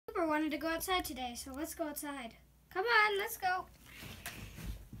wanted to go outside today, so let's go outside. Come on, let's go.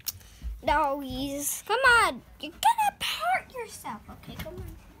 Doggies, come on. You're gonna hurt yourself. Okay, come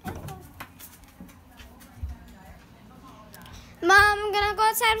on. Let's go. Mom, I'm gonna go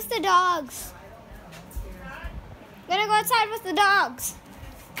outside with the dogs. I'm gonna go outside with the dogs.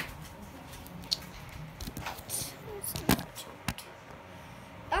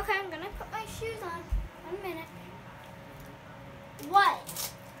 Okay, I'm gonna put my shoes on. 1 minute.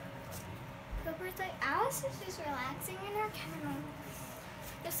 What? Cooper's like, Alice is just relaxing in her kennel.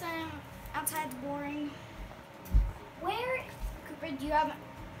 Just outside's boring. Where, Cooper, do you have? I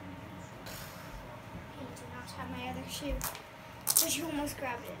do not have my other shoe, but you almost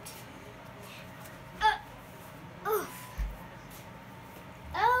grabbed it.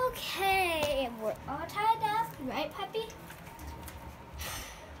 Okay, we're all tied up, right, puppy?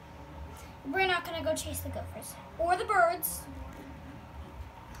 We're not gonna go chase the gophers or the birds.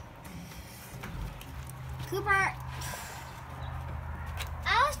 Cooper,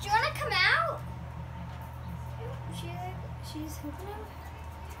 Alice, do you wanna come out? She's hooking him.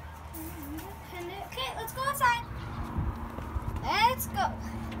 Okay, let's go outside. Let's go.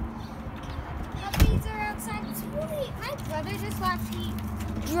 Puppies are outside. It's really, my brother just left. He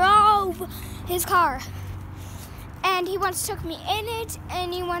drove his car. And he once took me in it,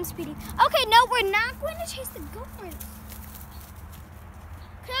 and he wants speeding. Okay, no, we're not going to chase the gophers.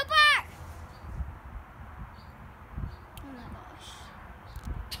 Cooper!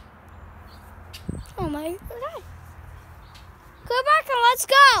 Oh my God. Cooper, let's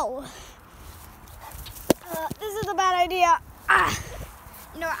go. This is a bad idea.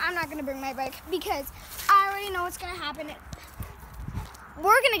 You know what, I'm not going to bring my bike because I already know what's going to happen.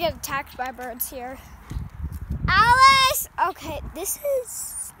 We're going to get attacked by birds here. Alice! Okay, this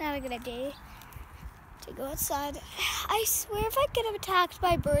is not a good idea to go outside. I swear if I get attacked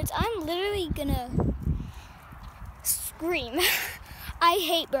by birds, I'm literally gonna scream. I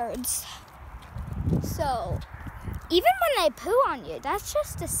hate birds. So, even when they poo on you, that's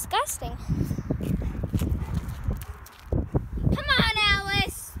just disgusting. Come on,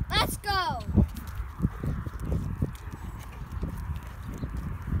 Alice, let's go.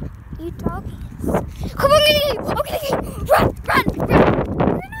 You doggies. Come on, I'm gonna get you. Run. You're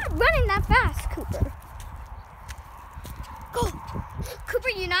not running that fast, Cooper. Go. Cooper,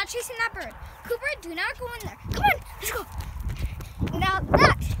 you're not chasing that bird. Cooper, do not go in there. Come on, let's go. Now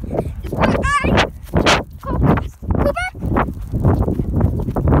that is why I go fast. Cooper.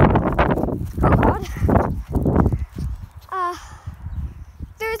 Oh God.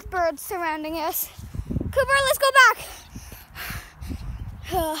 There's birds surrounding us. Cooper, let's go back.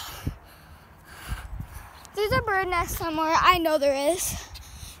 There's a bird nest somewhere. I know there is.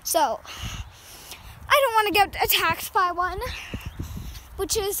 So, I don't want to get attacked by one,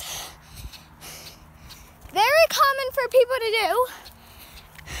 which is very common for people to do.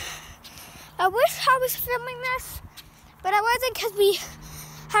 I wish I was filming this, but I wasn't because we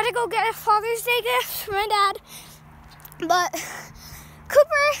had to go get a Father's Day gift for my dad. But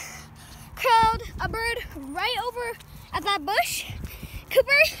Cooper killed a bird right over at that bush.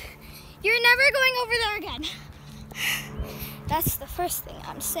 Cooper, you're never going over there again. That's the first thing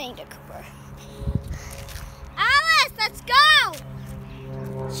I'm saying to Cooper. Alice, let's go!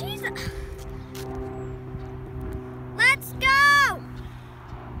 Let's go!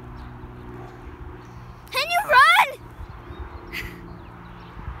 Can you run?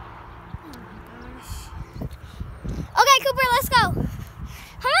 Oh my gosh. Okay, Cooper, let's go.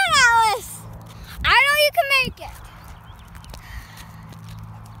 Come on, Alice. I know you can make it.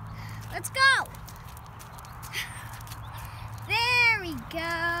 Let's go.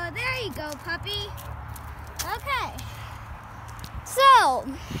 There you go, puppy. Okay. So,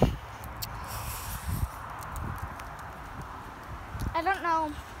 I don't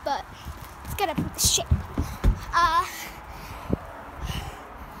know, but let's get up with the shit.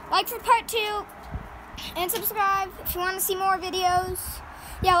 Like for part 2 and subscribe if you want to see more videos.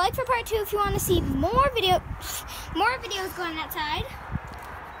 Yeah, like for part 2 if you want to see more videos going outside.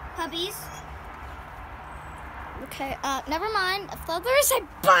 Puppies. Okay, never mind. I thought there was a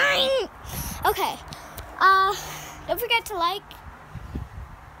bang. Okay. Don't forget to like.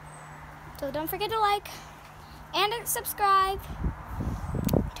 So don't forget to like and subscribe.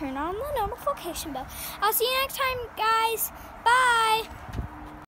 Turn on the notification bell. I'll see you next time, guys. Bye.